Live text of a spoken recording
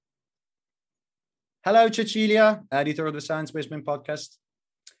Hello, Cecilia, editor of the Science Basement podcast.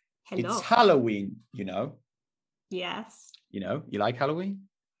 Hello. It's Halloween, you know. Yes. You like Halloween?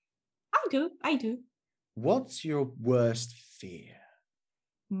 I do. What's your worst fear?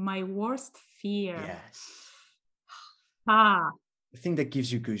 My worst fear? Yes. The thing that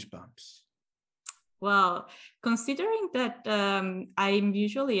gives you goosebumps. Well, considering that I'm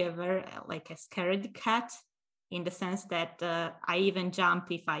usually a scared cat, in the sense that I even jump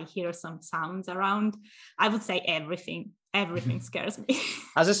if I hear some sounds around, I would say everything. Everything scares me.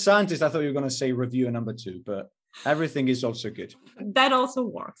 As a scientist, I thought you were going to say reviewer number 2, but everything is also good. That also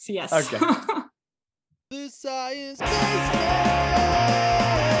works, yes. Okay. The Science Basement.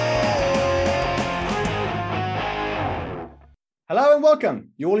 Hello and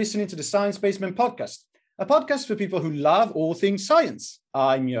welcome. You're listening to the Science Basement podcast, a podcast for people who love all things science.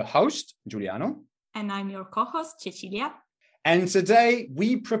 I'm your host, Giuliano. And I'm your co-host, Cecilia. And today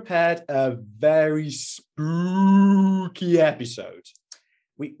we prepared a very spooky episode.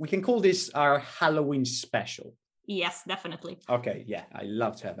 We can call this our Halloween special. Yes, definitely. Okay, yeah, I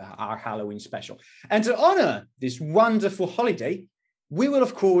love to have our Halloween special. And to honor this wonderful holiday, we will,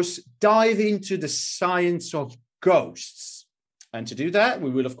 of course, dive into the science of ghosts. And to do that, we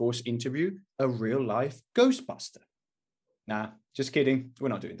will, of course, interview a real-life Ghostbuster. Nah, just kidding. We're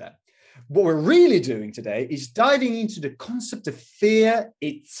not doing that. What we're really doing today is diving into the concept of fear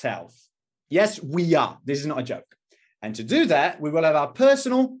itself. Yes, we are. This is not a joke. And to do that, we will have our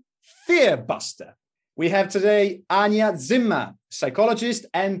personal fear buster. We have today Anja Zimmer, psychologist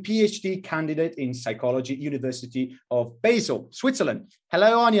and PhD candidate in psychology, University of Basel, Switzerland.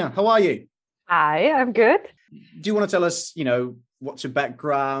 Hello, Anja. How are you? Hi, I'm good. Do you want to tell us, what's your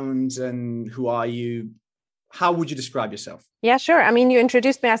background and who are you? How would you describe yourself? Yeah, sure. I mean, you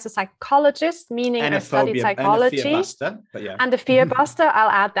introduced me as a psychologist, meaning I studied psychology. And a fear buster, but yeah. And a fear buster, I'll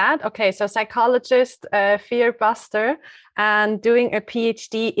add that. Okay, so psychologist, fear buster, and doing a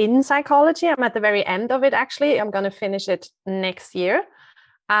PhD in psychology. I'm at the very end of it, actually. I'm going to finish it next year.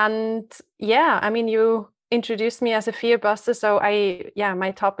 And yeah, I mean, you introduced me as a fear buster. So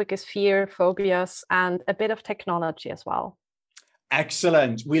my topic is fear, phobias, and a bit of technology as well.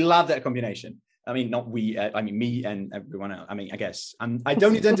 Excellent. We love that combination. I mean, not we, me and everyone else. I mean, I guess I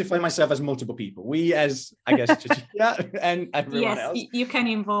don't identify myself as multiple people. We as, I guess, and everyone else. Yes, you can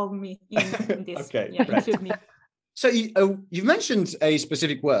involve me in this. Okay, yeah, right. include me. So you've mentioned a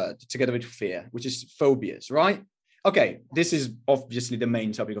specific word together with fear, which is phobias, right? Okay, this is obviously the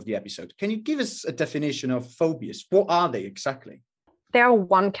main topic of the episode. Can you give us a definition of phobias? What are they exactly? They are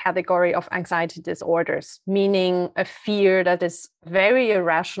one category of anxiety disorders, meaning a fear that is very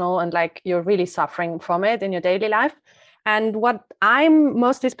irrational and like you're really suffering from it in your daily life. And what I'm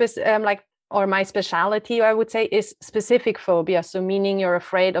mostly my specialty, I would say, is specific phobia. So meaning you're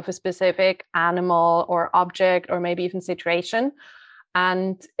afraid of a specific animal or object or maybe even situation.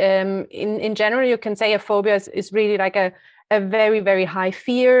 And in general, you can say a phobia is really like a very, very high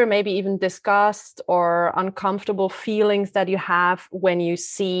fear, maybe even disgust or uncomfortable feelings that you have when you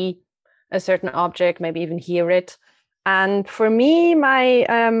see a certain object, maybe even hear it. And for me, my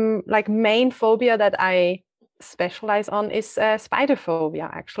main phobia that I specialize on is spider phobia,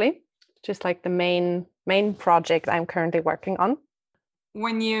 actually, just like the main project I'm currently working on.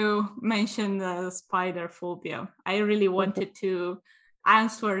 When you mentioned the spider phobia, I really wanted to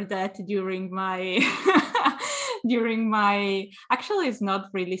answer that during my actually it's not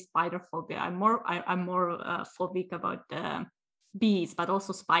really spider phobia. I'm more phobic about bees, but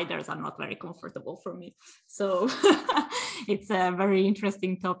also spiders are not very comfortable for me, so it's a very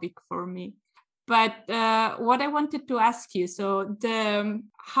interesting topic for me. But what I wanted to ask you, so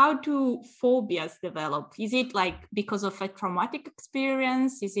how do phobias develop? Is it like because of a traumatic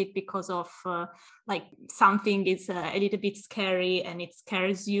experience? Is it because of something is a little bit scary and it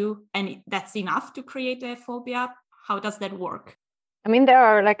scares you and that's enough to create a phobia? How does that work? I mean, there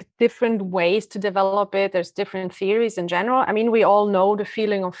are like different ways to develop it. There's different theories in general. I mean, we all know the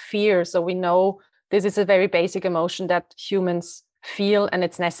feeling of fear. So we know this is a very basic emotion that humans feel and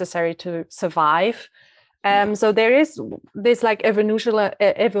it's necessary to survive. So there is this like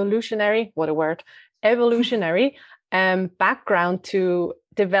evolutionary background to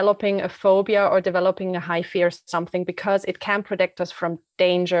developing a phobia or developing a high fear of something, because it can protect us from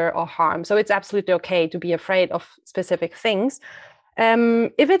danger or harm. So it's absolutely okay to be afraid of specific things.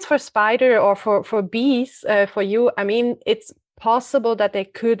 If it's for spider or for bees, for you, I mean, it's possible that they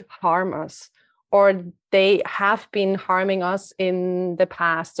could harm us, or they have been harming us in the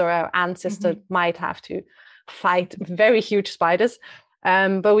past, or our ancestors might have to fight very huge spiders.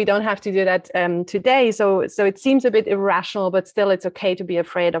 But we don't have to do that today. So it seems a bit irrational, but still it's okay to be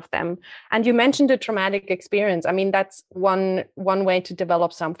afraid of them. And you mentioned a traumatic experience. I mean, that's one way to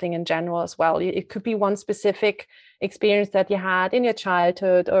develop something in general as well. It could be one specific experience that you had in your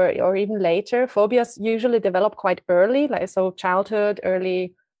childhood or even later. Phobias usually develop quite early, like so childhood,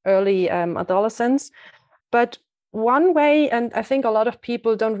 early adolescence. But one way, and I think a lot of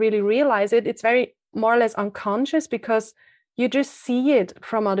people don't really realize it, it's very more or less unconscious because you just see it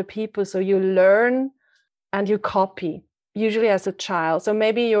from other people. So you learn and you copy, usually as a child. So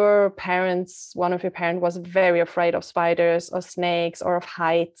maybe one of your parents was very afraid of spiders or snakes or of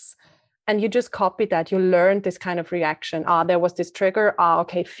heights. And you just copied that. You learned this kind of reaction. There was this trigger.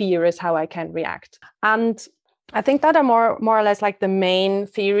 Okay, fear is how I can react. And I think that are more or less like the main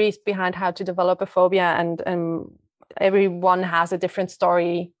theories behind how to develop a phobia. And everyone has a different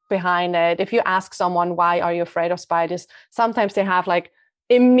story behind it. If you ask someone, why are you afraid of spiders? Sometimes they have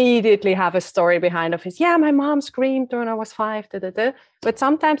immediately have a story behind of his, my mom screamed when I was 5, But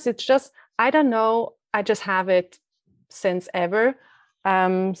sometimes it's just, I don't know, I just have it since ever.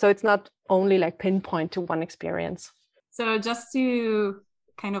 So it's not only pinpoint to one experience. So just to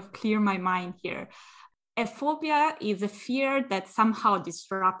kind of clear my mind here, a phobia is a fear that somehow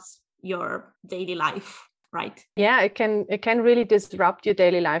disrupts your daily life, right? Yeah, it can really disrupt your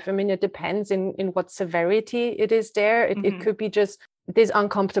daily life. I mean, it depends in what severity it is there. It could be just this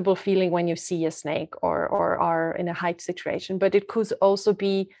uncomfortable feeling when you see a snake or are in a height situation, but it could also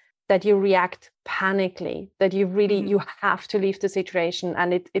be that you react panically, that you really you have to leave the situation,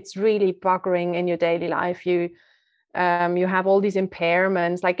 and it's really buggering in your daily life. You have all these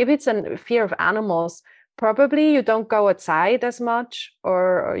impairments. Like if it's a fear of animals, probably you don't go outside as much,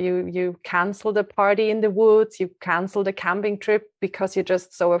 or you cancel the party in the woods, you cancel the camping trip because you're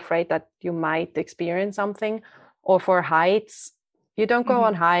just so afraid that you might experience something. Or for heights, you don't go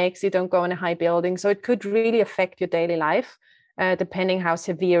on hikes, you don't go in a high building. So it could really affect your daily life, depending how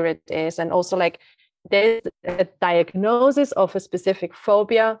severe it is. And also there's a diagnosis of a specific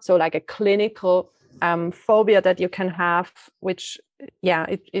phobia. So a clinical phobia that you can have, which,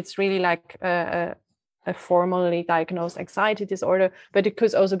 it's really a formally diagnosed anxiety disorder, but it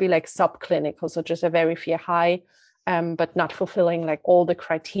could also be subclinical, so just a very fear high, but not fulfilling all the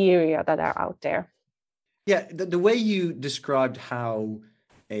criteria that are out there. Yeah, the way you described how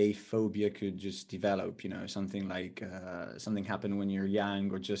a phobia could just develop, something something happened when you're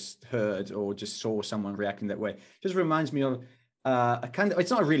young, or just heard or just saw someone reacting that way, just reminds me of a kind of,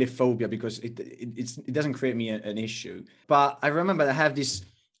 it's not really a phobia because it doesn't create me an issue, but I remember I have this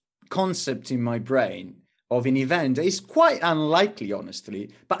concept in my brain of an event that is quite unlikely,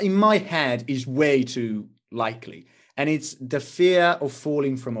 honestly, but in my head is way too likely. And it's the fear of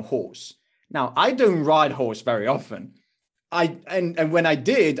falling from a horse. Now, I don't ride horse very often. And when I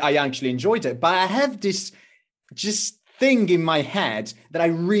did, I actually enjoyed it. But I have this just thing in my head that I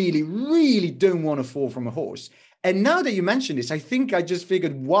really, really don't want to fall from a horse. And now that you mentioned this, I think I just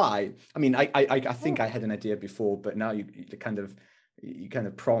figured why. I mean, I think I had an idea before, but now you kind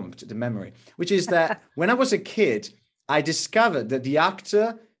of prompt the memory, which is that when I was a kid, I discovered that the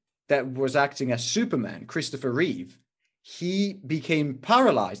actor that was acting as Superman, Christopher Reeve, he became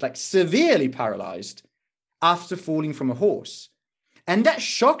paralyzed, severely paralyzed, after falling from a horse. And that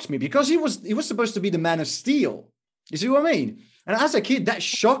shocked me because he was supposed to be the Man of Steel. You see what I mean? And as a kid, that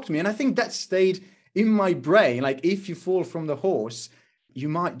shocked me. And I think that stayed in my brain. If you fall from the horse, you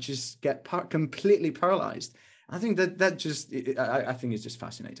might just get completely paralyzed. I think that just, I think it's just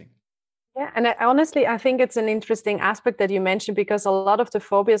fascinating. Yeah, and honestly, I think it's an interesting aspect that you mentioned, because a lot of the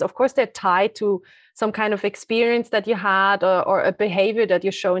phobias, of course, they're tied to some kind of experience that you had, or a behavior that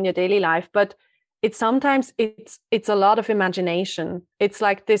you show in your daily life. But sometimes it's a lot of imagination. It's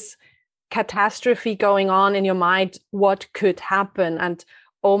like this catastrophe going on in your mind. What could happen? And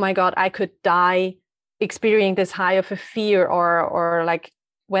oh my God, I could die experiencing this high of a fear, or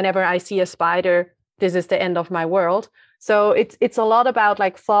whenever I see a spider, this is the end of my world. So it's a lot about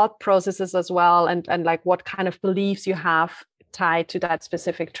thought processes as well, and what kind of beliefs you have tied to that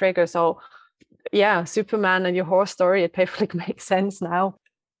specific trigger. So yeah, Superman and your horse story, it perfectly makes sense now.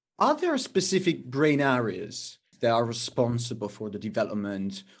 Are there specific brain areas that are responsible for the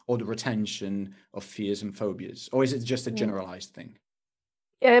development or the retention of fears and phobias? Or is it just a generalized thing?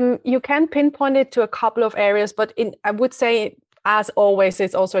 You can pinpoint it to a couple of areas, but I would say, as always,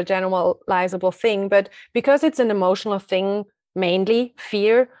 it's also a generalizable thing. But because it's an emotional thing, mainly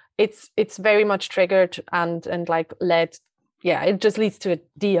fear, it's very much triggered and it just leads to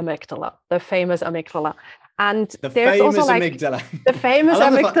the amygdala, the famous amygdala. And The there's famous also like amygdala. the famous I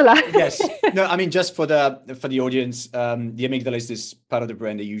love amygdala. Yes. No, I mean, just for the audience, the amygdala is this part of the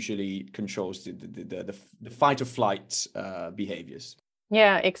brain that usually controls the fight or flight behaviors.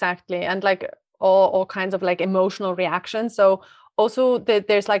 Yeah, exactly. And like all kinds of like emotional reactions. So also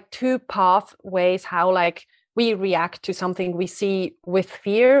there's like two pathways how like we react to something we see with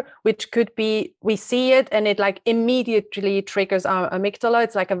fear, which could be we see it and it like immediately triggers our amygdala.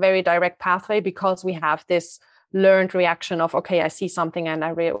 It's like a very direct pathway because we have this learned reaction of, okay, I see something and I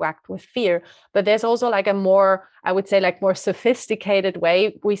react with fear. But there's also like a more, I would say, like more sophisticated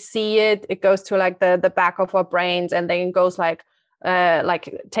way. We see it, it goes to like the back of our brains, and then it goes like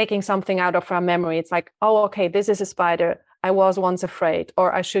taking something out of our memory. It's like, oh, okay, this is a spider. I was once afraid,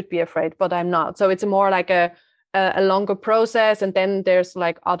 or I should be afraid, but I'm not. So it's more like a longer process. And then there's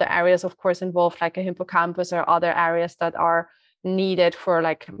like other areas, of course, involved, like a hippocampus or other areas that are needed for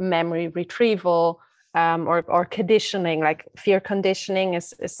like memory retrieval, or conditioning. Like fear conditioning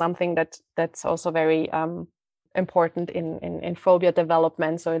is something that's also very important in phobia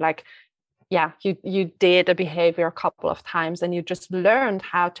development. So like, yeah, you did a behavior a couple of times and you just learned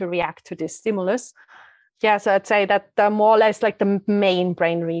how to react to this stimulus. Yeah, so I'd say that they're more or less like the main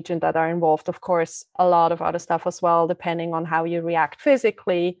brain region that are involved. Of course, a lot of other stuff as well, depending on how you react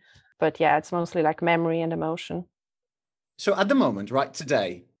physically. But yeah, it's mostly like memory and emotion. So at the moment, right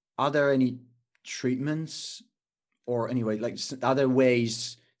today, are there any treatments or anyway, like are there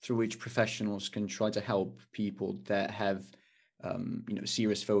ways through which professionals can try to help people that have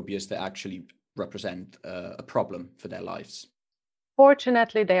serious phobias that actually represent a problem for their lives?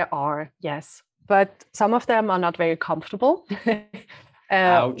 Fortunately, there are, yes, but some of them are not very comfortable.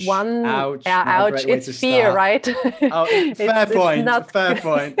 Ouch! Ouch! Ouch! It's fear, start. right? Oh, fair point. Fair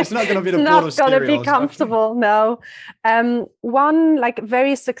point. It's not going to be the bowl of cereals. Not going to be comfortable. No. One like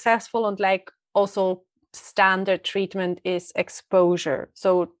very successful and like also standard treatment is exposure.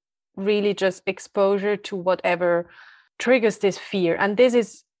 So really just exposure to whatever triggers this fear, and this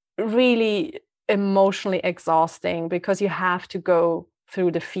is really emotionally exhausting because you have to go through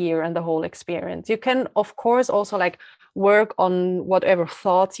the fear and the whole experience. You can, of course, also like work on whatever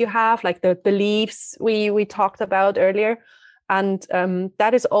thoughts you have, like the beliefs we talked about earlier, and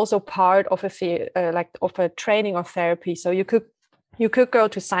that is also part of a training or therapy. So you could go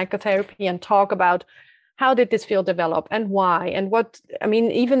to psychotherapy and talk about how did this fear develop and why and what. I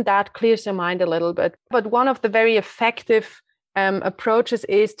mean, even that clears your mind a little bit. But one of the very effective approaches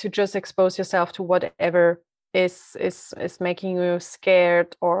is to just expose yourself to whatever is making you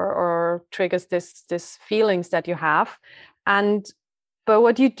scared or triggers this feelings that you have. But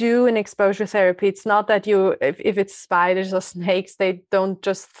what you do in exposure therapy, it's not that you, if it's spiders or snakes, they don't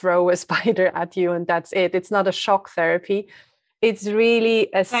just throw a spider at you and that's it. It's not a shock therapy. It's really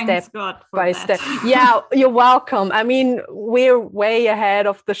a Thanks step God for by that. step. Yeah, you're welcome. I mean, we're way ahead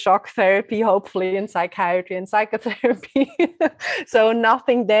of the shock therapy, hopefully, in psychiatry and psychotherapy. So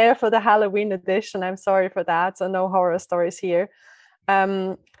nothing there for the Halloween edition. I'm sorry for that. So no horror stories here.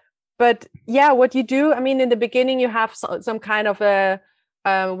 But yeah, what you do, I mean, in the beginning, you have some kind of a,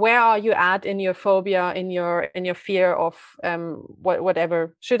 where are you at in your phobia, in your fear of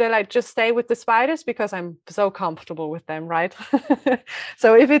whatever? Should I like just stay with the spiders because I'm so comfortable with them, right?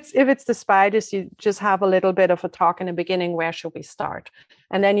 So if it's the spiders, you just have a little bit of a talk in the beginning. Where should we start?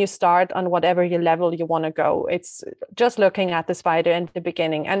 And then you start on whatever your level you want to go. It's just looking at the spider in the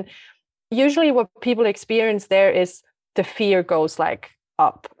beginning. And usually what people experience there is the fear goes like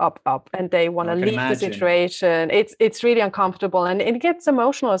up, and they want to leave the situation. It's really uncomfortable, and it gets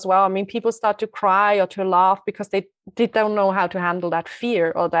emotional as well. I mean, people start to cry or to laugh because they don't know how to handle that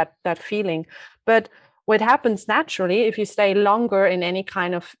fear or that feeling. But what happens naturally, if you stay longer in any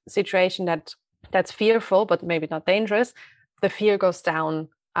kind of situation that's fearful but maybe not dangerous, the fear goes down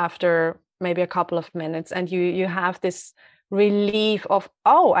after maybe a couple of minutes, and you have this relief of,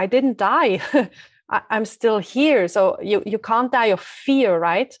 oh, I didn't die. I'm still here. So you can't die of fear,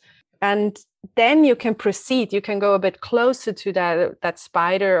 right? And then you can proceed. You can go a bit closer to that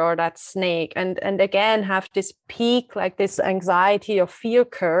spider or that snake, and again have this peak, like this anxiety or fear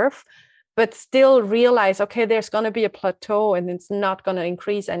curve, but still realize, okay, there's going to be a plateau and it's not going to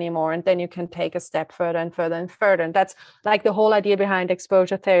increase anymore. And then you can take a step further and further and further. And that's like the whole idea behind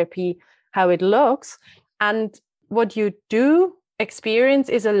exposure therapy, how it looks. And what you do experience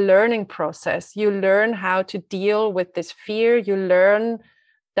is a learning process. You learn how to deal with this fear. You learn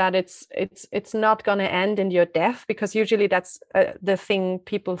that it's not going to end in your death, because usually that's the thing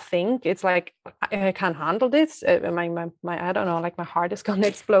people think. It's like, I can't handle this. My I don't know, like my heart is going to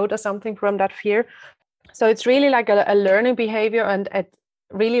explode or something from that fear. So it's really like a learning behavior, and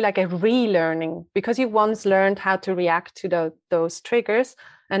really like a relearning, because you once learned how to react to those triggers,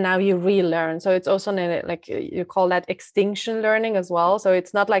 and now you relearn. So it's also like you call that extinction learning as well. So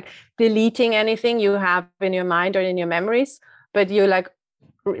it's not like deleting anything you have in your mind or in your memories, but you like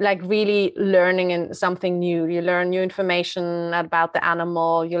really learning in something new. You learn new information about the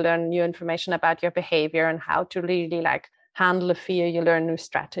animal, you learn new information about your behavior and how to really like handle a fear. You learn new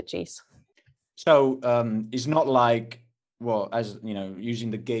strategies. So it's not like, well, as you know,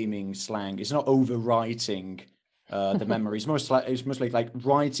 using the gaming slang, it's not overwriting the memory. It's mostly like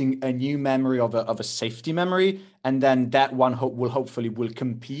writing a new memory of a safety memory, and then that one will hopefully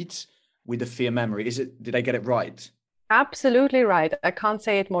compete with the fear memory. Did I get it right? Absolutely right. I can't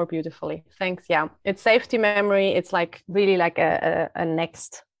say it more beautifully. Thanks. Yeah, it's safety memory. It's like really like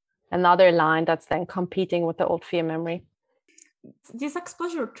another line that's then competing with the old fear memory. This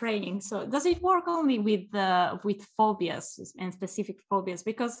exposure training, so does it work only with phobias and specific phobias?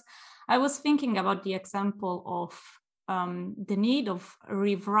 Because I was thinking about the example of the need of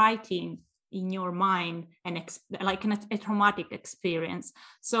rewriting in your mind a traumatic experience.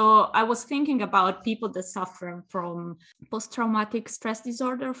 So I was thinking about people that suffer from post-traumatic stress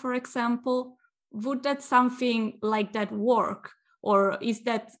disorder, for example. Would that something like that work, or is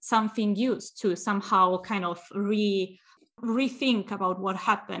that something used to somehow kind of rethink about what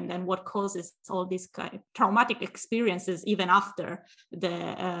happened and what causes all these kind of traumatic experiences even after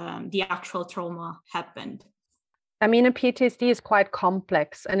the actual trauma happened? I mean, a PTSD is quite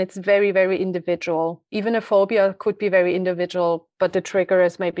complex and it's very, very individual. Even a phobia could be very individual, but the trigger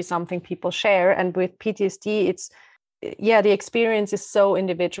is maybe something people share. And with PTSD, the experience is so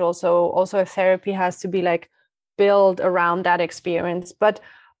individual. So also a therapy has to be like built around that experience. But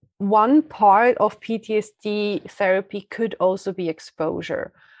one part of PTSD therapy could also be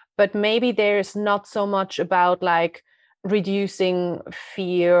exposure, but maybe there's not so much about like reducing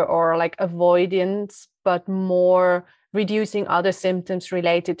fear or like avoidance, but more reducing other symptoms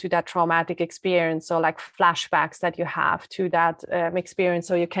related to that traumatic experience. So like flashbacks that you have to that experience.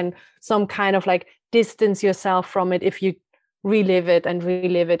 So you can some kind of like distance yourself from it if you relive it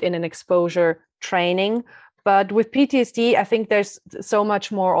in an exposure training. But with PTSD, I think there's so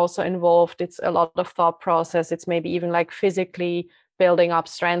much more also involved. It's a lot of thought process. It's maybe even like physically building up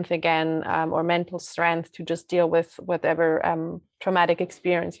strength again, or mental strength to just deal with whatever traumatic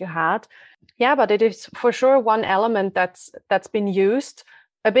experience you had. Yeah, but it is for sure one element that's been used,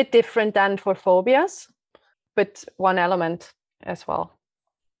 a bit different than for phobias, but one element as well.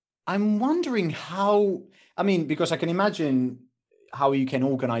 I'm wondering because I can imagine how you can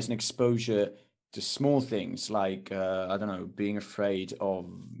organize an exposure to small things like, I don't know, being afraid of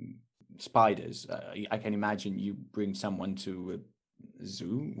spiders. I can imagine you bring someone to a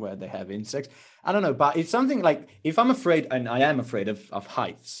zoo where they have insects. I don't know, but it's something like, if I'm afraid, and I am afraid of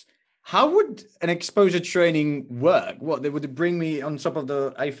heights, how would an exposure training work? What, they would bring me on top of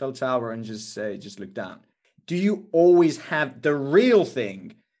the Eiffel Tower and just say, just look down. Do you always have the real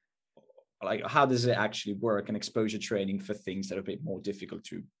thing? Like, how does it actually work, an exposure training for things that are a bit more difficult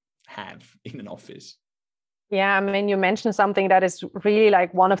to have in an office? Yeah, I mean, you mentioned something that is really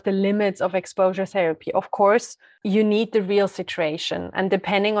like one of the limits of exposure therapy. Of course, you need the real situation. And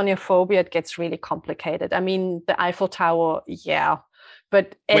depending on your phobia, it gets really complicated. I mean, the Eiffel Tower, yeah.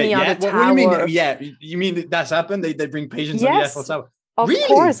 But any other tower... What do you mean? Yeah, you mean that's happened? They bring patients on the Eiffel Tower? Of really?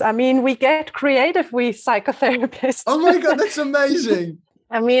 course. I mean, we get creative, we psychotherapists. Oh my God, that's amazing.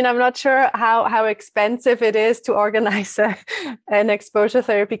 I mean, I'm not sure how expensive it is to organize an exposure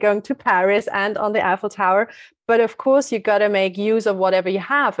therapy going to Paris and on the Eiffel Tower. But of course, you got to make use of whatever you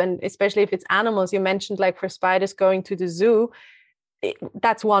have. And especially if it's animals, you mentioned like for spiders going to the zoo,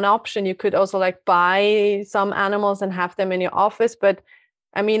 that's one option. You could also like buy some animals and have them in your office. But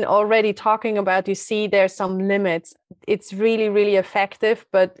I mean, already talking about, you see, there's some limits. It's really, really effective,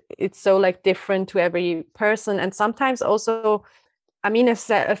 but it's so like different to every person. And sometimes also, I mean, a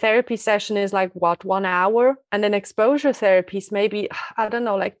therapy session is like, 1 hour? And then exposure therapies, maybe, I don't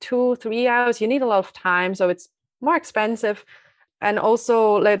know, like 2-3 hours. You need a lot of time. So it's more expensive. And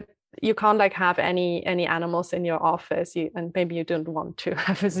also, like, you can't like have any animals in your office. And maybe you don't want to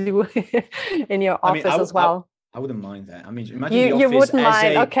have a zoo in your office as well. I wouldn't mind that. I mean, imagine you wouldn't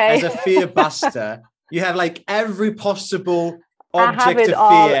mind. Okay. As a fear buster, you have like every possible object I have it of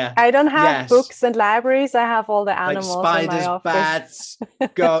all. fear. I don't have books and libraries. I have all the animals, like spiders, in my office.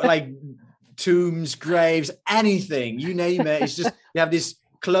 bats, like tombs, graves, anything, you name it. It's just, you have this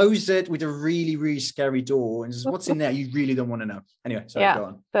closet with a really, really scary door, and just, what's in there? You really don't want to know. Anyway, sorry, go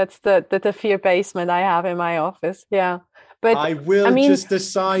on. That's the fear basement I have in my office. Yeah. But I will just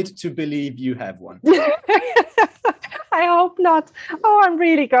decide to believe you have one. I hope not. Oh, I'm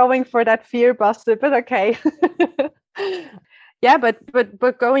really going for that fear buster, but okay. Yeah,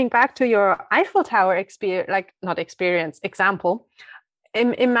 but going back to your Eiffel Tower experience, like not experience, example,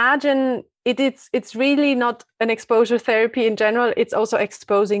 imagine it's really not an exposure therapy in general. It's also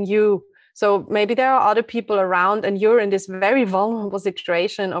exposing you. So maybe there are other people around and you're in this very vulnerable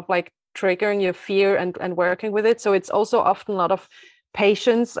situation of like triggering your fear and working with it. So it's also often a lot of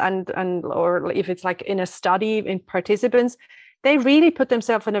patients and or if it's like in a study in participants, they really put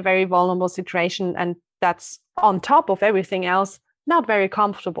themselves in a very vulnerable situation, and that's on top of everything else not very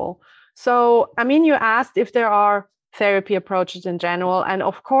comfortable. So I mean, you asked if there are therapy approaches in general, and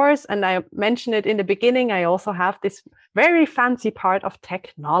of course, and I mentioned it in the beginning, I also have this very fancy part of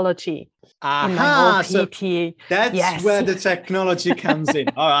technology in my whole PT. So that's where the technology comes in.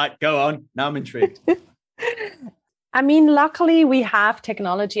 All right, go on. Now I'm intrigued. I mean, luckily we have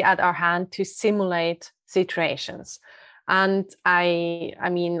technology at our hand to simulate situations. And I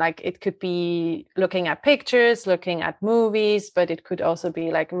mean, like it could be looking at pictures, looking at movies, but it could also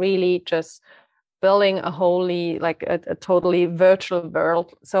be like really just building a wholly, like a totally virtual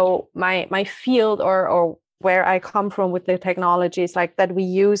world. So my field or where I come from with the technology is like that we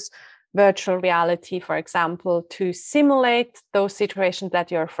use virtual reality, for example, to simulate those situations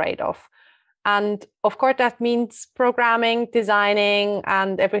that you're afraid of. And of course, that means programming, designing,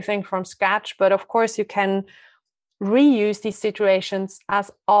 and everything from scratch. But of course, you can reuse these situations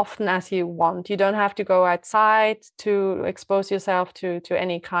as often as you want. You don't have to go outside to expose yourself to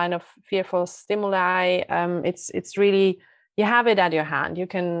any kind of fearful stimuli. It's really, you have it at your hand. You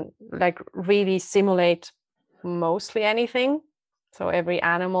can like really simulate mostly anything. So every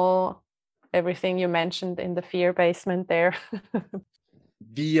animal, everything you mentioned in the fear basement there.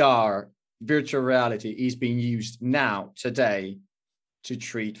 VR, virtual reality, is being used now, today, to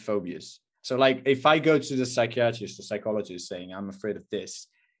treat phobias. So like if I go to the psychiatrist or psychologist saying I'm afraid of this,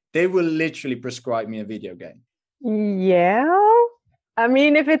 they will literally prescribe me a video game. Yeah. I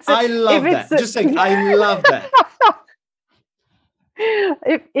mean, if it's... I love that. Just saying, I love that.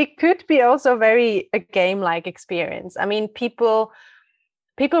 It could be also very a game-like experience. I mean, people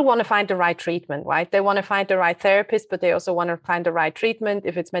want to find the right treatment, right? They want to find the right therapist, but they also want to find the right treatment,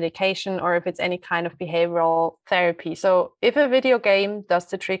 if it's medication or if it's any kind of behavioral therapy. So if a video game does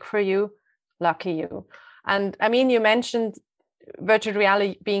the trick for you, lucky you. And I mean, you mentioned virtual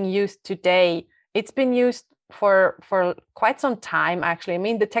reality being used today. It's been used for quite some time, actually. I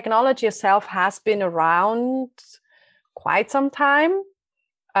mean, the technology itself has been around quite some time.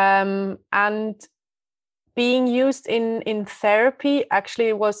 And being used in therapy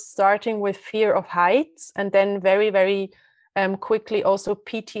actually was starting with fear of heights, and then very, very quickly also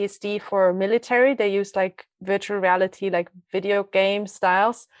PTSD for military. They used like virtual reality, like video game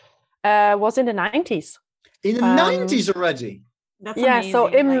styles. Was in the 90s. In the 90s already? That's amazing. So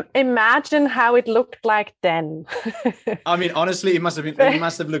imagine how it looked like then. I mean, honestly, it must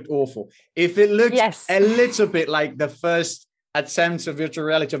have looked awful. If it looked a little bit like the first attempt of virtual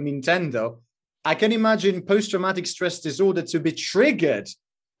reality of Nintendo, I can imagine post-traumatic stress disorder to be triggered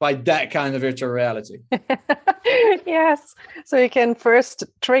by that kind of virtual reality. Yes. So you can first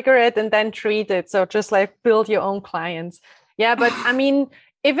trigger it and then treat it. So just like build your own clients. Yeah, but I mean,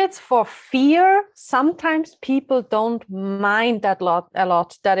 if it's for fear, sometimes people don't mind a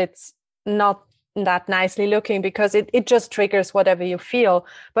lot that it's not that nicely looking, because it just triggers whatever you feel.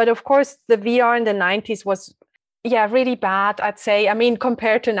 But of course, the VR in the 90s was, really bad, I'd say. I mean,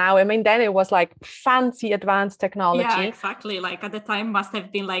 compared to now, I mean, then it was like fancy advanced technology. Yeah, exactly. Like at the time must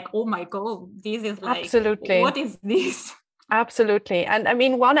have been like, oh my God, this is like, absolutely. What is this? Absolutely. And I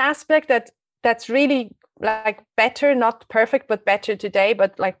mean, one aspect that's really like better, not perfect, but better today.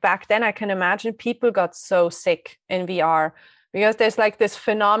 But like back then, I can imagine people got so sick in VR because there's like this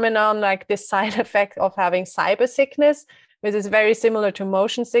phenomenon, like this side effect of having cyber sickness, which is very similar to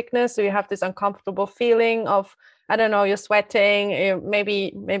motion sickness. So you have this uncomfortable feeling of, I don't know, you're sweating,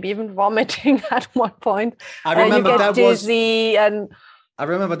 maybe even vomiting at one point. I remember you get dizzy I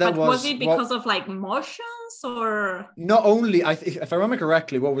remember that was it because of like motions or? Not only, if I remember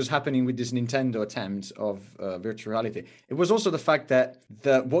correctly, what was happening with this Nintendo attempt of virtual reality, it was also the fact that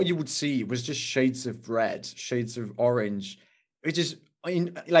what you would see was just shades of red, shades of orange, which is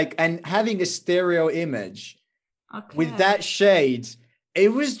and having a stereo image with that shade,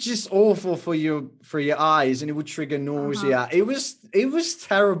 it was just awful for your eyes, and it would trigger nausea. It was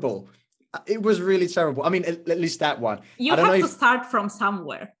terrible. It was really terrible. I mean, at least that one. You have to start from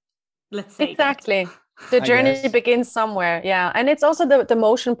somewhere, let's say. Exactly. The journey begins somewhere. Yeah. And it's also the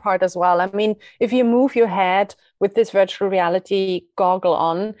motion part as well. I mean, if you move your head with this virtual reality goggle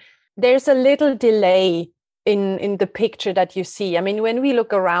on, there's a little delay in the picture that you see. I mean, when we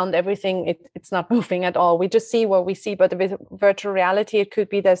look around, everything, it's not moving at all. We just see what we see. But with virtual reality, it could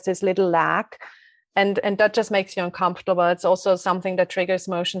be there's this little lag, and that just makes you uncomfortable. It's also something that triggers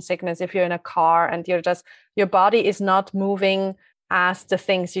motion sickness if you're in a car and your body is not moving as the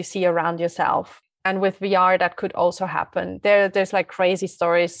things you see around yourself. And with VR, that could also happen. There's like crazy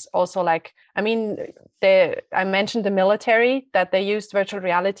stories also, like, I mean, I mentioned the military, that they used virtual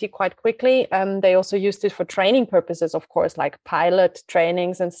reality quite quickly. They also used it for training purposes, of course, like pilot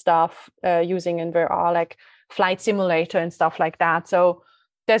trainings and stuff, using in VR, like flight simulator and stuff like that. So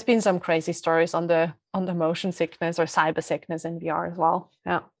there's been some crazy stories on the motion sickness or cyber sickness in VR as well.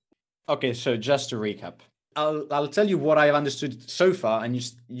 Yeah. Okay, so just to recap, I'll tell you what I've understood so far, and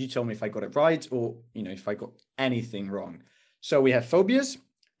you tell me if I got it right, or if I got anything wrong. So we have phobias,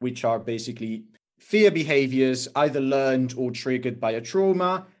 which are basically fear behaviors either learned or triggered by a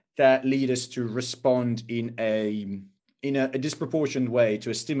trauma that lead us to respond in a disproportionate way to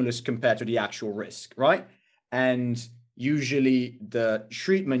a stimulus compared to the actual risk, right? And usually the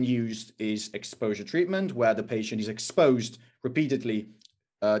treatment used is exposure treatment, where the patient is exposed repeatedly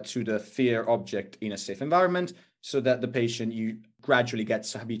to the fear object in a safe environment, so that the patient gradually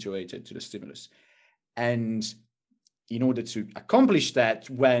gets habituated to the stimulus. And in order to accomplish that,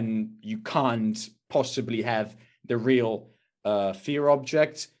 when you can't possibly have the real fear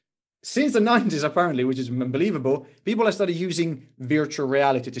object, since the 90s apparently, which is unbelievable, people have started using virtual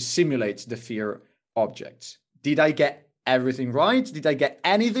reality to simulate the fear objects. Did I get everything right? Did I get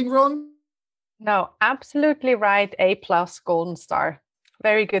anything wrong? No, absolutely right. A+ golden star.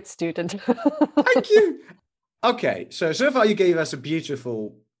 Very good student. Thank you. Okay, so far you gave us a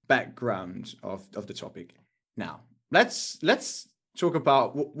beautiful background of the topic. Now, let's talk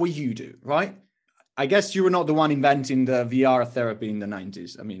about what you do, right? I guess you were not the one inventing the VR therapy in the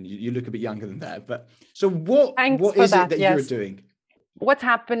 90s. I mean, you look a bit younger than that. But so what is it that you're doing? What's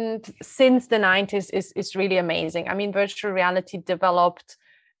happened since the 90s is really amazing. I mean, virtual reality developed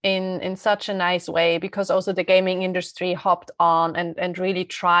in such a nice way, because also the gaming industry hopped on and really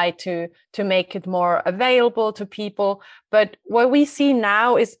tried to make it more available to people. But what we see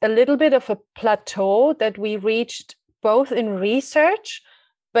now is a little bit of a plateau that we reached, both in research,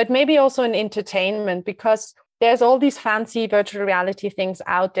 but maybe also in entertainment, because there's all these fancy virtual reality things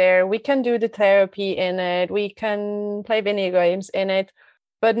out there. We can do the therapy in it, we can play video games in it,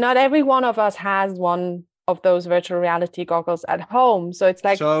 but not every one of us has one of those virtual reality goggles at home. So it's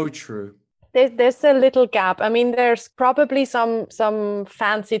like, so true. There's a little gap. I mean, there's probably some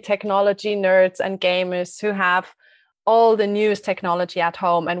fancy technology nerds and gamers who have all the newest technology at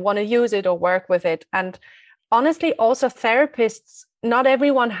home and want to use it or work with it. And honestly, also therapists, not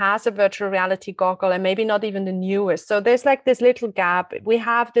everyone has a virtual reality goggle, and maybe not even the newest. So there's like this little gap. We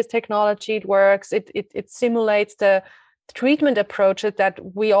have this technology, it works, it simulates the treatment approaches that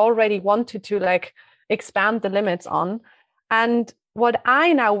we already wanted to like expand the limits on. And what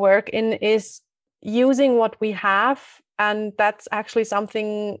I now work in is using what we have, and that's actually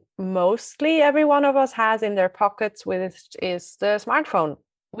something mostly every one of us has in their pockets, which is the smartphone.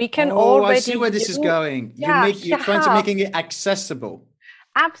 We can already. I see where this is going. You're trying to making it accessible.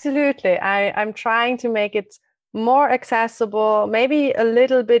 Absolutely. I'm trying to make it more accessible, maybe a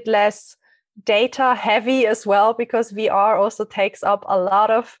little bit less data heavy as well, because VR also takes up a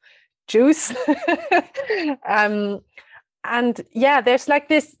lot of juice. And yeah, there's like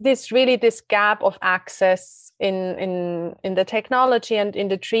this gap of access in the technology and in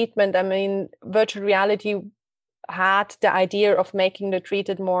the treatment. I mean, virtual reality had the idea of making the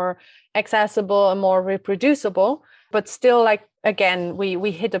treated more accessible and more reproducible, but still, like, again,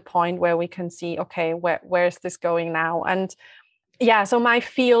 we hit a point where we can see, okay, where's this going now? And yeah, so my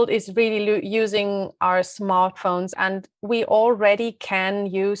field is really using our smartphones, and we already can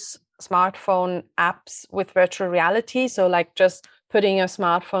use smartphone apps with virtual reality. So like just putting your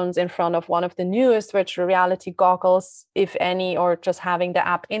smartphones in front of one of the newest virtual reality goggles, if any, or just having the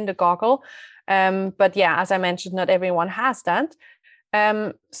app in the goggle. But yeah, as I mentioned, not everyone has that.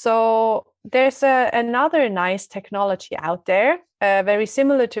 So there's another nice technology out there, very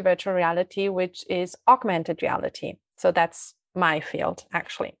similar to virtual reality, which is augmented reality. So that's my field,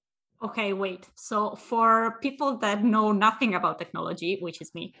 actually. Okay, wait. So for people that know nothing about technology, which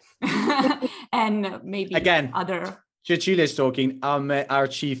is me, and maybe again, other... Cecilia is talking. I'm our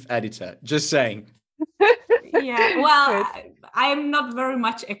chief editor. Just saying. Yeah, well, I'm not very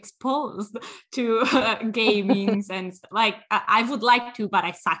much exposed to gamings and like I would like to, but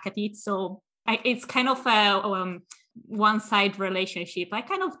I suck at it. So it's kind of a one-side relationship. I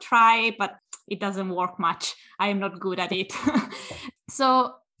kind of try, but it doesn't work much. I am not good at it.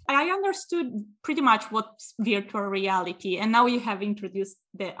 So I understood pretty much what's virtual reality, and now you have introduced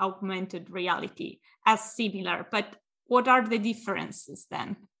the augmented reality as similar, but what are the differences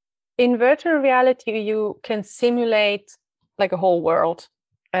then? In virtual reality, you can simulate like a whole world.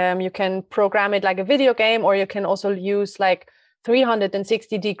 You can program it like a video game, or you can also use like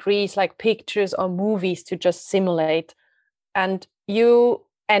 360 degrees, like pictures or movies to just simulate. And you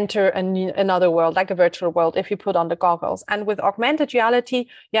enter another world, like a virtual world, if you put on the goggles. And with augmented reality,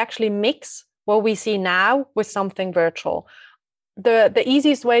 you actually mix what we see now with something virtual. The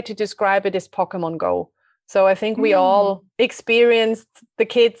easiest way to describe it is Pokemon Go. So I think we all experienced the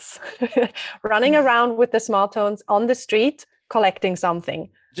kids running around with the smartphones on the street collecting something.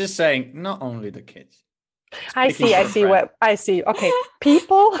 Just saying, not only the kids. I see. Okay,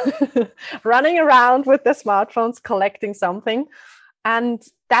 people running around with the smartphones collecting something. And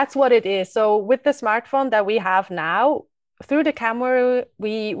that's what it is. So with the smartphone that we have now, through the camera,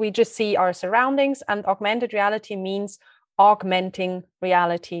 we just see our surroundings, and augmented reality means augmenting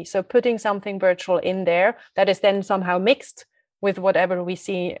reality. So putting something virtual in there that is then somehow mixed with whatever we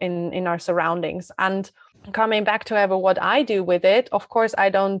see in our surroundings. And coming back to Eva, what I do with it, of course, I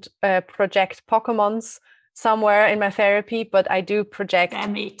don't project Pokemons somewhere in my therapy, but I do project.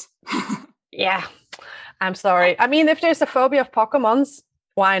 Damn it. Yeah, I'm sorry. I mean, if there's a phobia of Pokemons,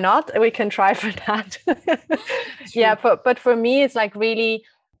 why not? We can try for that. Yeah, but for me, it's like really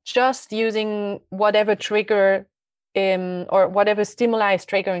just using whatever trigger or whatever stimuli is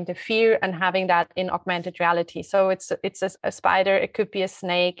triggering the fear and having that in augmented reality. So it's a spider, it could be a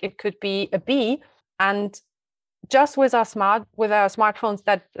snake, it could be a bee, and just with our smartphones,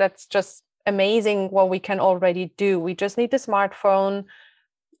 that's just amazing what we can already do. We just need the smartphone,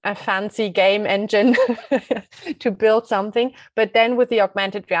 a fancy game engine to build something, but then with the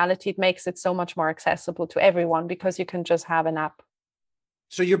augmented reality, it makes it so much more accessible to everyone because you can just have an app.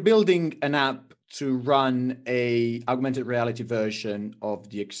 So you're building an app to run a augmented reality version of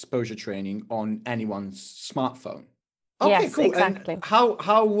the exposure training on anyone's smartphone. Okay, Yes, cool. exactly. And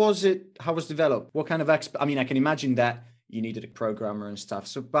how was it? How was it developed? What kind of I mean, I can imagine that you needed a programmer and stuff.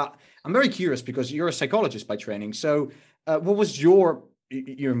 So, but I'm very curious because you're a psychologist by training. So, what was your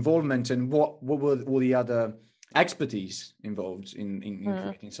involvement, and what were all the other expertise involved in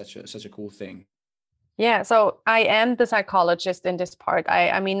creating such a cool thing? Yeah, so I am the psychologist in this part.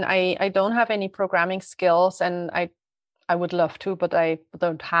 I mean, I don't have any programming skills, and I would love to, but I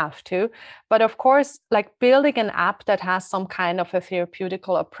don't have to. But of course, like building an app that has some kind of a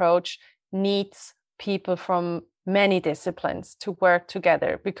therapeutical approach needs people from many disciplines to work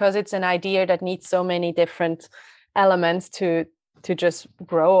together, because it's an idea that needs so many different elements to just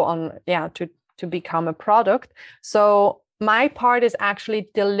grow on, to become a product. So my part is actually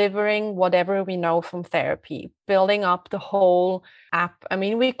delivering whatever we know from therapy, building up the whole app. I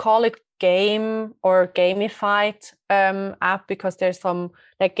mean, we call it game or gamified app because there's some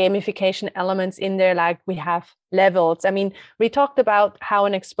like gamification elements in there, like we have levels. I mean, we talked about how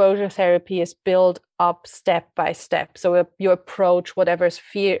an exposure therapy is built up step by step. So you approach whatever's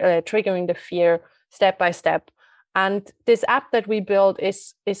triggering the fear step by step. And this app that we build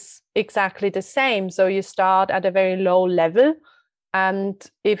is exactly the same. So you start at a very low level. And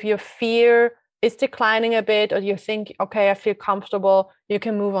if your fear is declining a bit, or you think, okay, I feel comfortable, you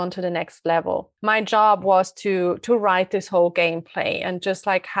can move on to the next level. My job was to write this whole gameplay and just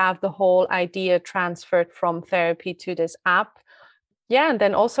like have the whole idea transferred from therapy to this app. Yeah, and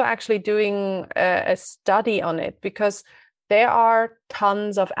then also actually doing a study on it, because there are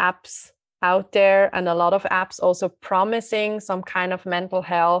tons of apps out there, and a lot of apps also promising some kind of mental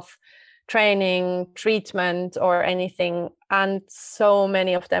health training, treatment, or anything. And so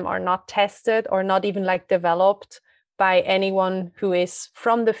many of them are not tested or not even like developed by anyone who is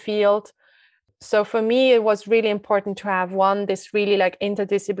from the field. So for me, it was really important to have this really like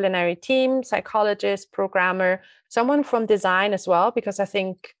interdisciplinary team, psychologist, programmer, someone from design as well, because I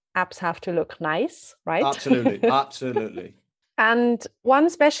think apps have to look nice, right? Absolutely, absolutely. And one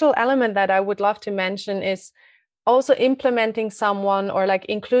special element that I would love to mention is also implementing someone, or like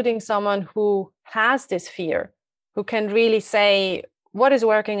including someone who has this fear, who can really say what is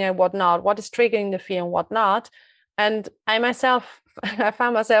working and what not, what is triggering the fear and what not. And I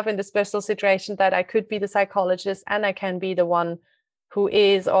found myself in the special situation that I could be the psychologist and I can be the one who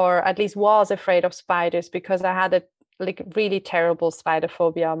is, or at least was, afraid of spiders, because I had a like really terrible spider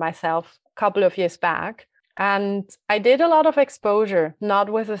phobia myself a couple of years back. And I did a lot of exposure, not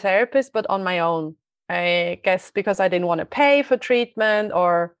with a therapist, but on my own. I guess because I didn't want to pay for treatment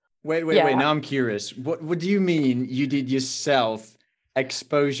or... Wait. Now I'm curious. What do you mean you did yourself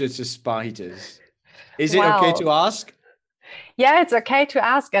exposure to spiders? Is it okay to ask? Yeah, it's okay to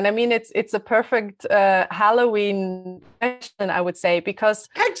ask. And I mean, it's a perfect Halloween question, I would say, because...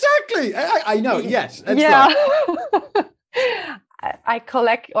 Exactly. I know. Yes, that's yeah. right. I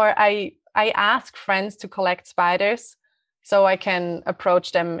collect, or I ask friends to collect spiders so I can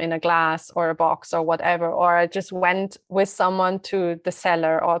approach them in a glass or a box or whatever. Or I just went with someone to the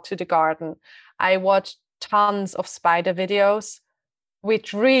cellar or to the garden. I watched tons of spider videos,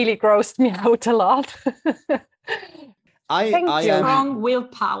 which really grossed me out a lot. I am strong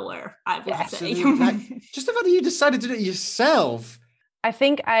willpower, I would say. Just the fact that you decided to do it yourself. I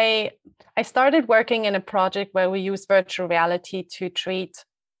think I started working in a project where we use virtual reality to treat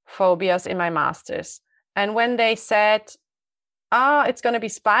phobias in my master's. And when they said, it's going to be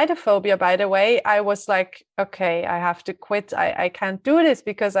spider phobia, by the way, I was like, okay, I have to quit. I can't do this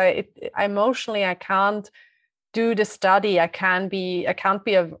because emotionally, I can't do the study. I can't be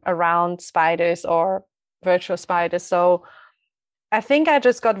around spiders or virtual spiders. So I think I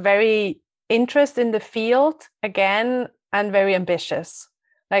just got very interested in the field again and very ambitious.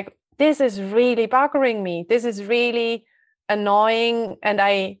 Like, this is really buggering me. This is really annoying. And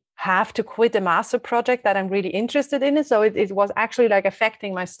I have to quit a master project that I'm really interested in. So it was actually like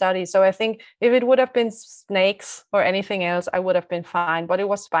affecting my study. So I think if it would have been snakes or anything else, I would have been fine. But it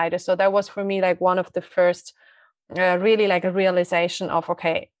was spiders. So that was for me like one of the first really like a realization of,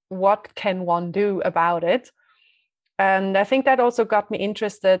 okay, what can one do about it? And I think that also got me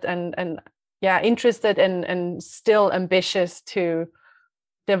interested and still ambitious to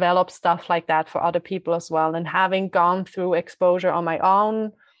develop stuff like that for other people as well. And having gone through exposure on my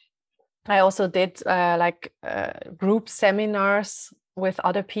own, I also did group seminars with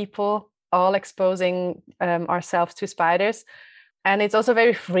other people, all exposing ourselves to spiders. And it's also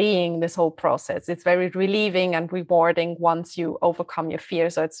very freeing, this whole process. It's very relieving and rewarding once you overcome your fear.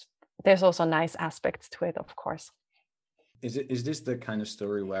 So there's also nice aspects to it, of course. Is this the kind of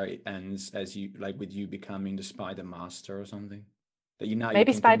story where it ends as you, like, with you becoming the spider master or something? That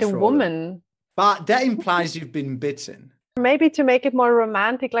maybe spider woman. But that implies you've been bitten. Maybe to make it more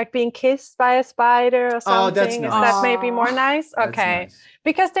romantic, like being kissed by a spider or something. Oh, that's nice. Is that maybe more nice? Okay. Nice.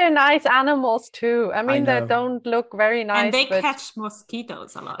 Because they're nice animals too. I mean, they don't look very nice. And they catch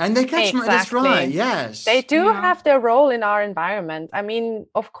mosquitoes a lot. And they catch, that's right, yes. They do have their role in our environment. I mean,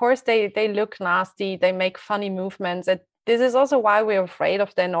 of course, they look nasty. They make funny movements. This is also why we're afraid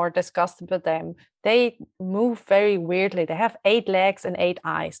of them or disgusted with them. They move very weirdly. They have 8 legs and 8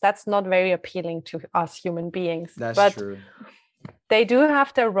 eyes. That's not very appealing to us human beings. That's true. They do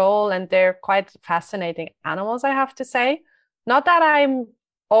have their role and they're quite fascinating animals, I have to say. Not that I'm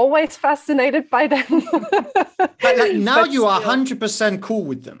always fascinated by them. but now you are 100% cool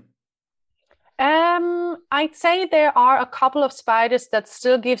with them. I'd say there are a couple of spiders that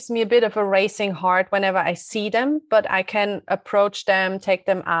still gives me a bit of a racing heart whenever I see them, but I can approach them, take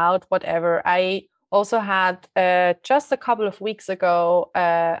them out, whatever. I also had just a couple of weeks ago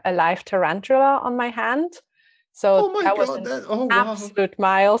a live tarantula on my hand. So that was an absolute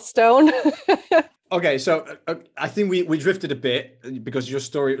milestone. Okay, so I think we drifted a bit because your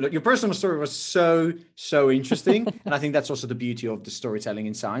story, like your personal story, was so interesting, and I think that's also the beauty of the storytelling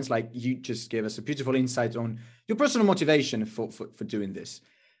in science. Like, you just gave us a beautiful insight on your personal motivation for doing this.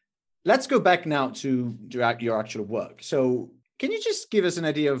 Let's go back now to your actual work. So, can you just give us an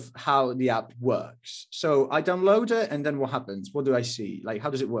idea of how the app works? So, I download it, and then what happens? What do I see? Like, how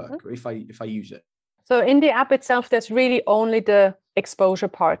does it work if I use it? So, in the app itself, there's really only the exposure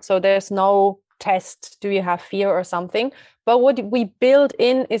part. So, there's no test, do you have fear or something? But what we build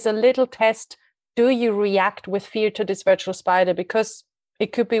in is a little test. Do you react with fear to this virtual spider? Because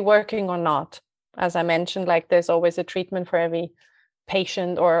it could be working or not. As I mentioned, like, there's always a treatment for every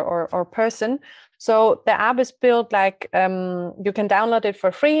patient or person. So the app is built like you can download it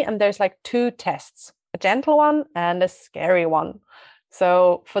for free, and there's like 2 tests, a gentle one and a scary one.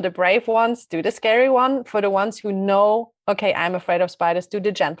 So for the brave ones, do the scary one. For the ones who know, okay, I'm afraid of spiders, do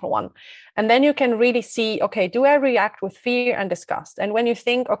the gentle one. And then you can really see, okay, do I react with fear and disgust? And when you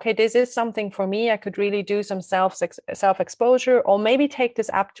think, okay, this is something for me, I could really do some self-exposure, or maybe take this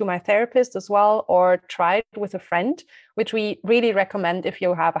app to my therapist as well, or try it with a friend, which we really recommend if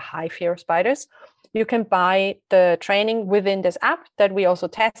you have a high fear of spiders. You can buy the training within this app that we also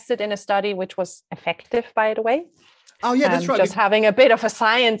tested in a study, which was effective, by the way. Oh, yeah, that's right. Just having a bit of a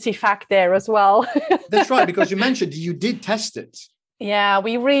sciencey fact there as well. That's right, because you mentioned you did test it. Yeah,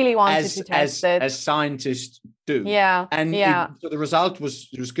 we really wanted to test it. As scientists do. Yeah. And so the result was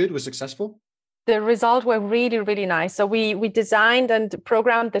good, was successful? the results were really, really nice. So we designed and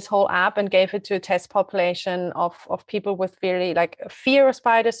programmed this whole app and gave it to a test population of people with really like fear of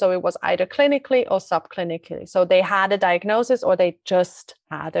spiders. So it was either clinically or subclinically. So they had a diagnosis or they just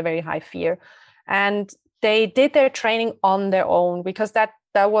had a very high fear. And they did their training on their own, because that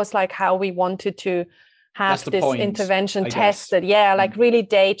was like how we wanted to have this point, intervention tested. Yeah, like really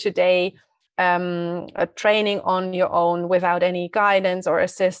day to day a training on your own without any guidance or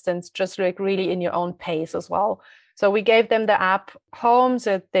assistance, just like really in your own pace as well. So we gave them the app home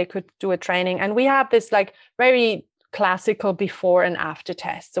so they could do a training. And we have this like very classical before and after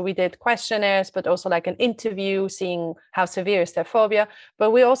test. So we did questionnaires, but also like an interview, seeing how severe is their phobia.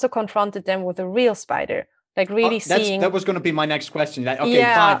 But we also confronted them with a real spider, like really seeing. That was going to be my next question. Like, okay,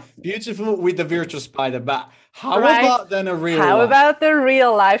 fine, beautiful with the virtual spider, but how about then a real How one? about the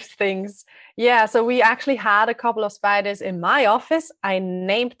real life things? Yeah, so we actually had a couple of spiders in my office. I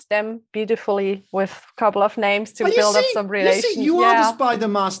named them beautifully with a couple of names to build up some relations. You are the spider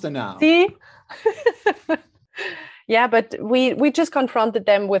master now. See? Yeah, but we just confronted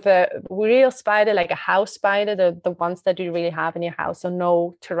them with a real spider, like a house spider, the ones that you really have in your house, so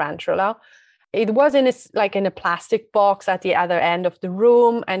no tarantula. It was in a plastic box at the other end of the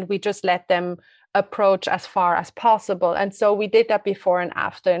room, and we just let them approach as far as possible. And so we did that before and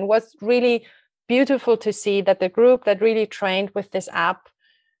after, and it was really beautiful to see that the group that really trained with this app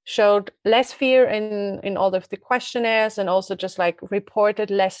showed less fear in all of the questionnaires, and also just like reported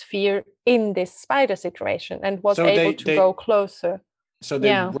less fear in this spider situation, and was able to go closer. So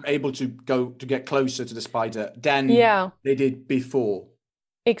they were able to get closer to the spider than they did before.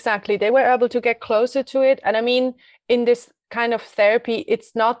 Exactly. They were able to get closer to it. And I mean, in this kind of therapy,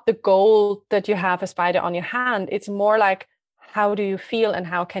 it's not the goal that you have a spider on your hand. It's more like, how do you feel and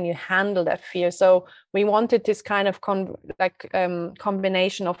how can you handle that fear? So we wanted this kind of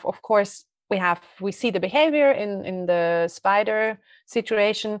combination of course, we see the behavior in the spider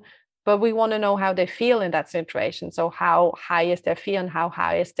situation, but we want to know how they feel in that situation. So how high is their fear and how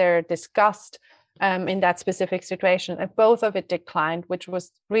high is their disgust in that specific situation? And both of it declined, which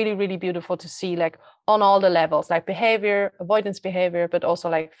was really, really beautiful to see, like on all the levels, like behavior, avoidance behavior, but also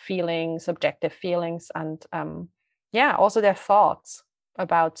like feelings, subjective feelings, and also their thoughts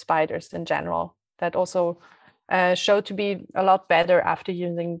about spiders in general, that also showed to be a lot better after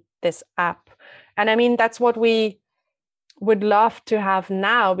using this app. And I mean, that's what we would love to have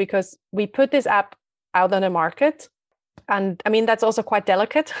now, because we put this app out on the market. And I mean, that's also quite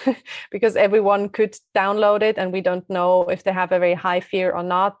delicate because everyone could download it and we don't know if they have a very high fear or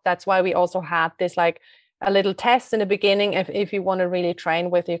not. That's why we also had this like a little test in the beginning. If you want to really train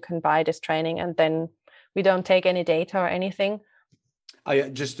with, you can buy this training, and then we don't take any data or anything.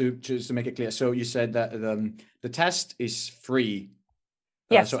 Just to make it clear. So you said that the test is free.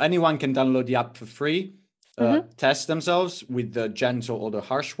 Yes. So anyone can download the app for free, test themselves with the gentle or the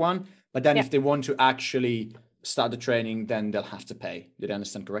harsh one. But then if they want to actually start the training, then they'll have to pay. Did I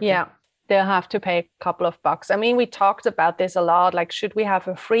understand correctly? Yeah, they'll have to pay a couple of bucks. I mean, we talked about this a lot. Like, should we have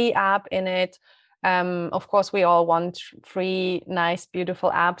a free app in it? Of course, we all want free, nice,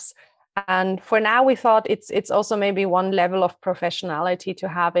 beautiful apps. And for now, we thought it's also maybe one level of professionality to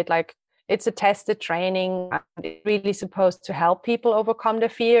have it. Like, it's a tested training. It's really supposed to help people overcome the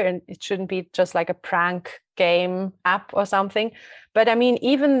fear, and it shouldn't be just like a prank game app or something. But I mean,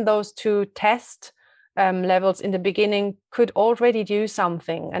 even those two test levels in the beginning could already do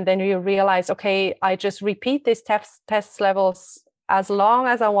something, and then you realize, okay, I just repeat these test levels as long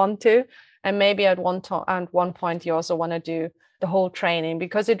as I want to, and maybe at one point you also want to do the whole training,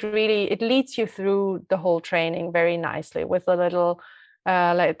 because it leads you through the whole training very nicely with a little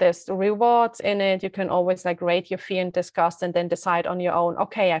like there's rewards in it. You can always like rate your fear and disgust, and then decide on your own,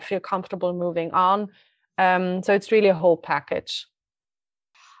 okay, I feel comfortable moving on. So it's really a whole package.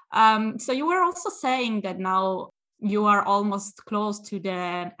 So you were also saying that now you are almost close to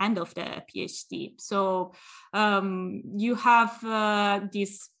the end of the PhD. So you have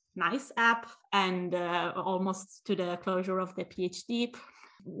this nice app and almost to the closure of the PhD.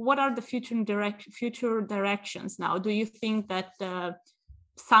 What are the future directions now? Do you think that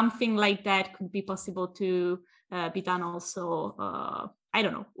something like that could be possible to be done also, I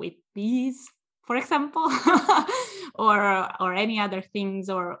don't know, with bees, for example, or any other things,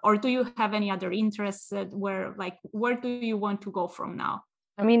 or do you have any other interests where do you want to go from now?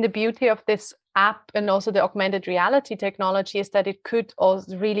 I mean, the beauty of this app and also the augmented reality technology is that it could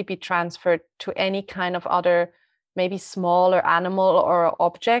also really be transferred to any kind of other, maybe smaller animal or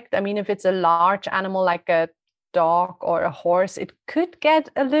object. I mean, if it's a large animal like a dog or a horse, it could get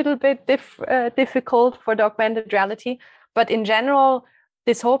a little bit difficult for the augmented reality. But in general,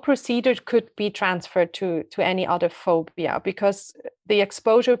 this whole procedure could be transferred to any other phobia, because the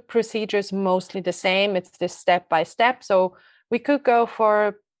exposure procedure is mostly the same. It's this step by step. So we could go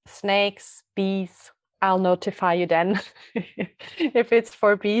for snakes, bees. I'll notify you then if it's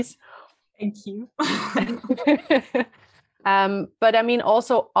for bees. Thank you. But I mean,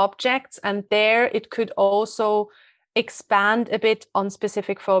 also objects, and there it could also expand a bit on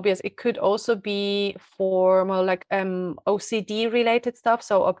specific phobias. It could also be for more like OCD related stuff,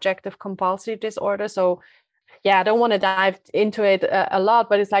 so objective compulsive disorder. So yeah, I don't want to dive into it a lot,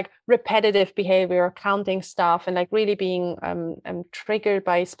 but it's like repetitive behavior, counting stuff, and like really being triggered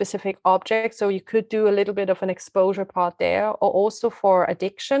by specific objects. So you could do a little bit of an exposure part there, or also for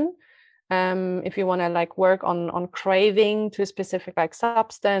addiction. If you want to like work on craving to a specific like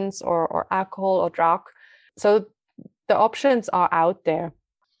substance or alcohol or drug. So the options are out there.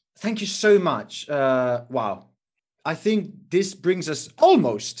 Thank you so much. Wow. I think this brings us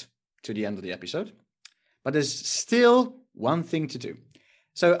almost to the end of the episode, but there's still one thing to do.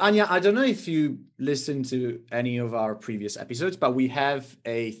 So Anja, I don't know if you listened to any of our previous episodes, but we have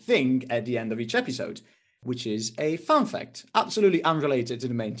a thing at the end of each episode, which is a fun fact, absolutely unrelated to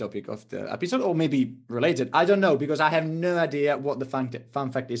the main topic of the episode, or maybe related. I don't know, because I have no idea what the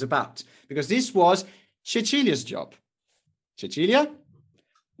fun fact is about, because this was Cecilia's job. Cecilia,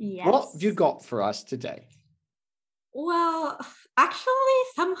 Yes. What have you got for us today? Well, actually,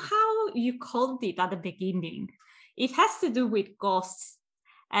 somehow you called it at the beginning. It has to do with ghosts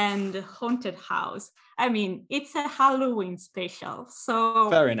and haunted house. I mean, it's a Halloween special,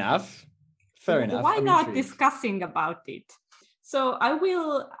 so Fair enough. why I'm not intrigued. discussing about it? So I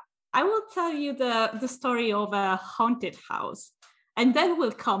will tell you the story of a haunted house, and then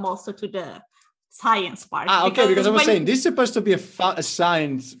we'll come also to the science part. Okay, because I was saying this is supposed to be a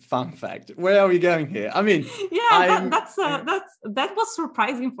science fun fact. Where are we going here? I mean, yeah, that was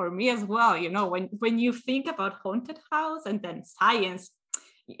surprising for me as well. You know, when you think about haunted house and then science,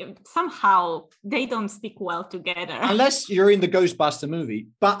 somehow they don't stick well together. Unless you're in the Ghostbuster movie.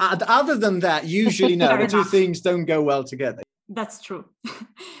 But other than that, usually no, the two things don't go well together. That's true.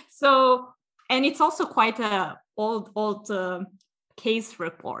 So, and it's also quite a old case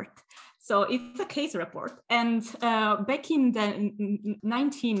report. So it's a case report. And back in the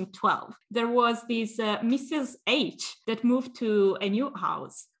 1912, there was this Mrs. H that moved to a new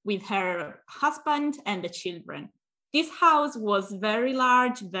house with her husband and the children. This house was very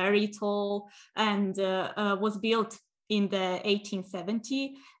large, very tall, and was built in the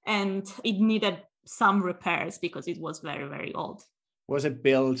 1870, and it needed some repairs because it was very, very old. Was it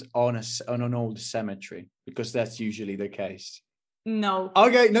built on an old cemetery? Because that's usually the case. No.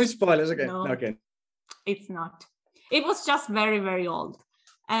 Okay, no spoilers. Okay, No, okay. it's not. It was just very, very old.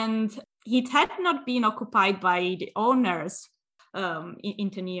 And it had not been occupied by the owners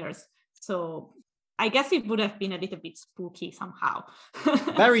in 10 years. So I guess it would have been a little bit spooky somehow.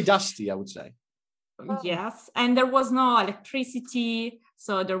 Very dusty, I would say. Yes, and there was no electricity,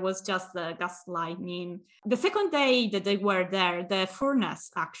 so there was just the gas lighting. The second day that they were there, the furnace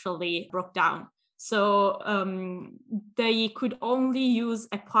actually broke down. So they could only use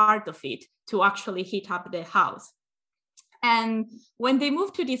a part of it to actually heat up the house. And when they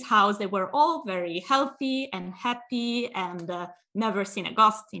moved to this house, they were all very healthy and happy and never seen a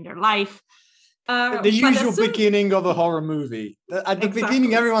ghost in their life. The usual beginning of a horror movie. At the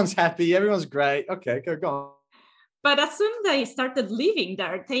beginning, everyone's happy, everyone's great. Okay, go on. But as soon as they started living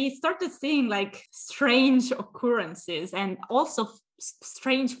there, they started seeing like strange occurrences and also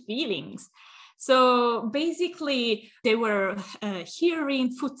strange feelings. So basically, they were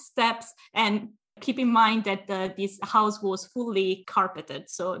hearing footsteps, and keep in mind that this house was fully carpeted.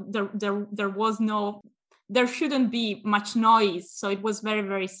 So there shouldn't be much noise. So it was very,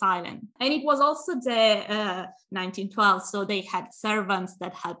 very silent. And it was also the 1912. So they had servants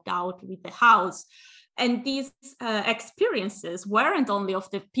that helped out with the house. And these experiences weren't only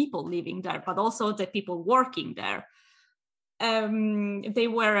of the people living there, but also the people working there. They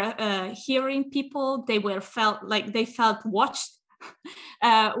were hearing people. They felt watched.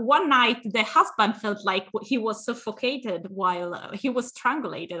 One night, the husband felt like he was suffocated while he was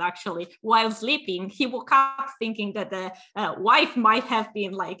strangulated, actually, while sleeping. He woke up thinking that the wife might have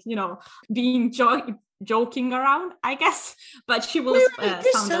been being joking around, I guess, but she was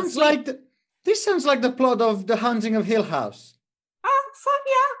sound asleep. This sounds like the plot of The Haunting of Hill House. So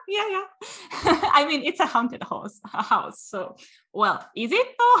yeah. I mean, it's a haunted house. So, well, is it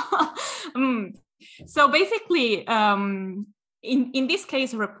though? So basically, in this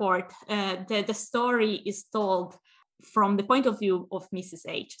case report, the story is told from the point of view of Mrs.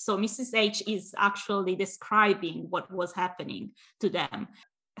 H. So Mrs. H is actually describing what was happening to them.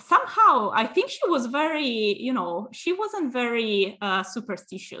 Somehow, I think she was very, she wasn't very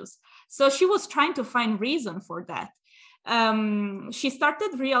superstitious. So she was trying to find reason for that. She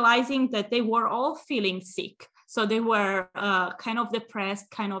started realizing that they were all feeling sick. So they were kind of depressed,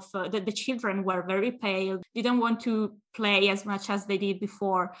 the children were very pale, didn't want to play as much as they did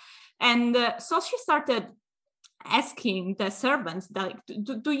before. And so she started asking the servants, like,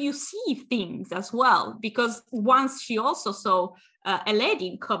 do you see things as well? Because once she also saw a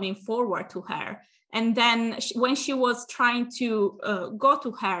lady coming forward to her. And then when she was trying to go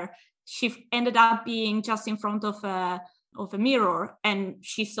to her, she ended up being just in front of a mirror, and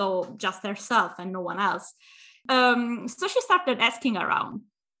she saw just herself and no one else. So she started asking around,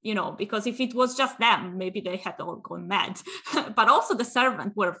 because if it was just them, maybe they had all gone mad. But also the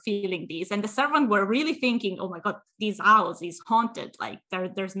servant were feeling this, and the servant were really thinking, oh my God, this house is haunted. Like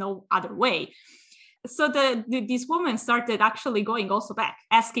there's no other way. So this woman started actually going also back,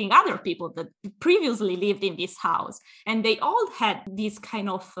 asking other people that previously lived in this house. And they all had these kind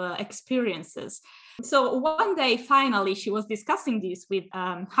of experiences. So one day, finally, she was discussing this with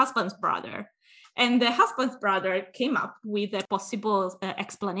husband's brother. And the husband's brother came up with a possible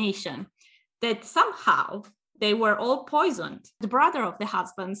explanation that somehow they were all poisoned. The brother of the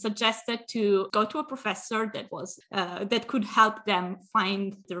husband suggested to go to a professor that could help them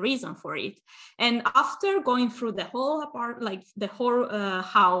find the reason for it. And after going through the whole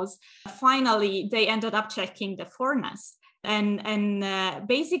house, finally they ended up checking the furnace. And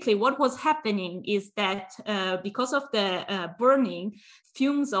basically what was happening is that because of the burning,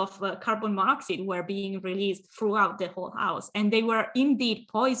 fumes of carbon monoxide were being released throughout the whole house, and they were indeed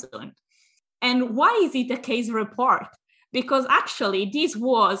poisoned. And why is it a case report? Because actually this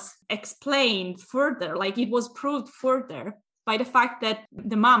was explained further, like it was proved further by the fact that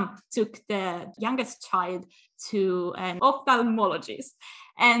the mom took the youngest child to an ophthalmologist.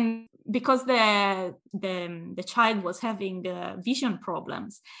 And because the child was having vision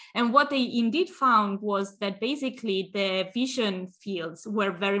problems. And what they indeed found was that basically the vision fields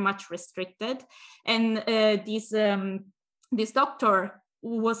were very much restricted. And this doctor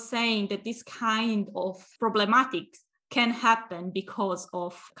was saying that this kind of problematic can happen because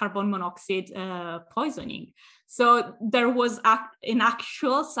of carbon monoxide poisoning. So there was an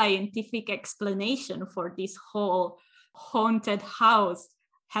actual scientific explanation for this whole haunted house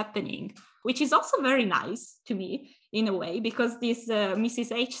happening, which is also very nice to me in a way, because this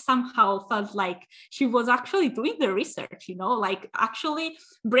Mrs. H somehow felt like she was actually doing the research, like actually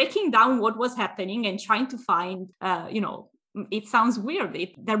breaking down what was happening and trying to find, it sounds weird.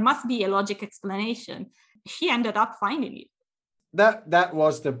 There must be a logic explanation. She ended up finding it. That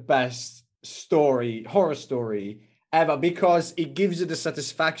was the best horror story ever, because it gives you the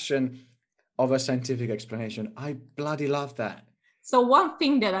satisfaction of a scientific explanation. I bloody love that. So one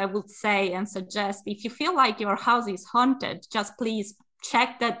thing that I would say and suggest, if you feel like your house is haunted, just please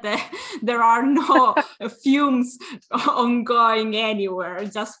check that there are no fumes ongoing anywhere,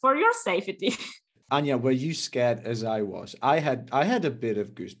 just for your safety. Anja, were you scared as I was? I had a bit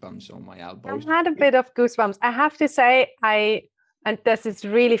of goosebumps on my elbows. I had a bit of goosebumps. I have to say, and this is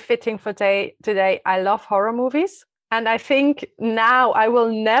really fitting for today, I love horror movies. And I think now I will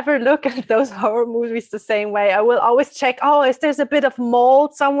never look at those horror movies the same way. I will always check, is there a bit of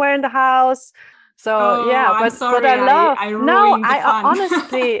mold somewhere in the house? So yeah, but I love.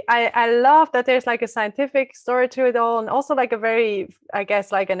 Honestly, I love that there's like a scientific story to it all, and also like a very, I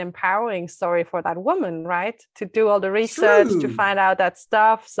guess, like an empowering story for that woman, right? To do all the research, to find out that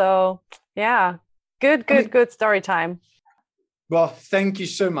stuff. So yeah, good story time. Well, thank you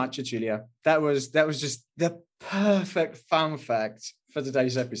so much, Cecilia. That was just the perfect fun fact for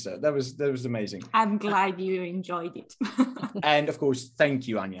today's episode. That was amazing. I'm glad you enjoyed it. And of course, thank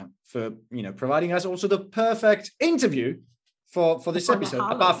you, Anja, for providing us also the perfect interview for this episode.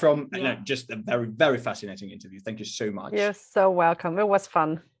 Apart from just a very, very fascinating interview. Thank you so much. You're so welcome. It was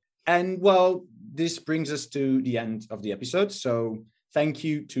fun. And well, this brings us to the end of the episode. So thank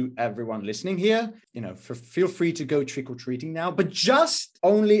you to everyone listening here. Feel free to go trick-or-treating now, but just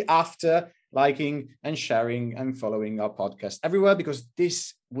only after liking and sharing and following our podcast everywhere, because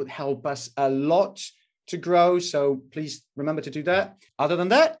this would help us a lot to grow. So please remember to do that. Other than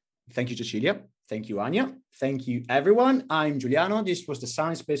that, thank you, Cecilia. Thank you, Anja. Thank you, everyone. I'm Giuliano. This was the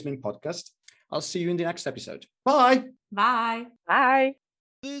Science Basement Podcast. I'll see you in the next episode. Bye. Bye. Bye.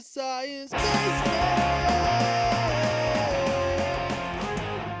 The Science Basement.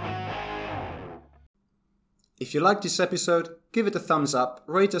 If you liked this episode, give it a thumbs up,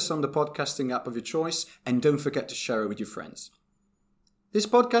 rate us on the podcasting app of your choice, and don't forget to share it with your friends. This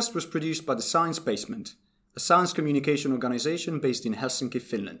podcast was produced by the Science Basement, a science communication organization based in Helsinki,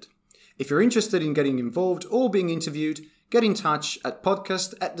 Finland. If you're interested in getting involved or being interviewed, get in touch at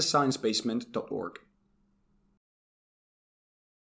podcast@thesciencebasement.org.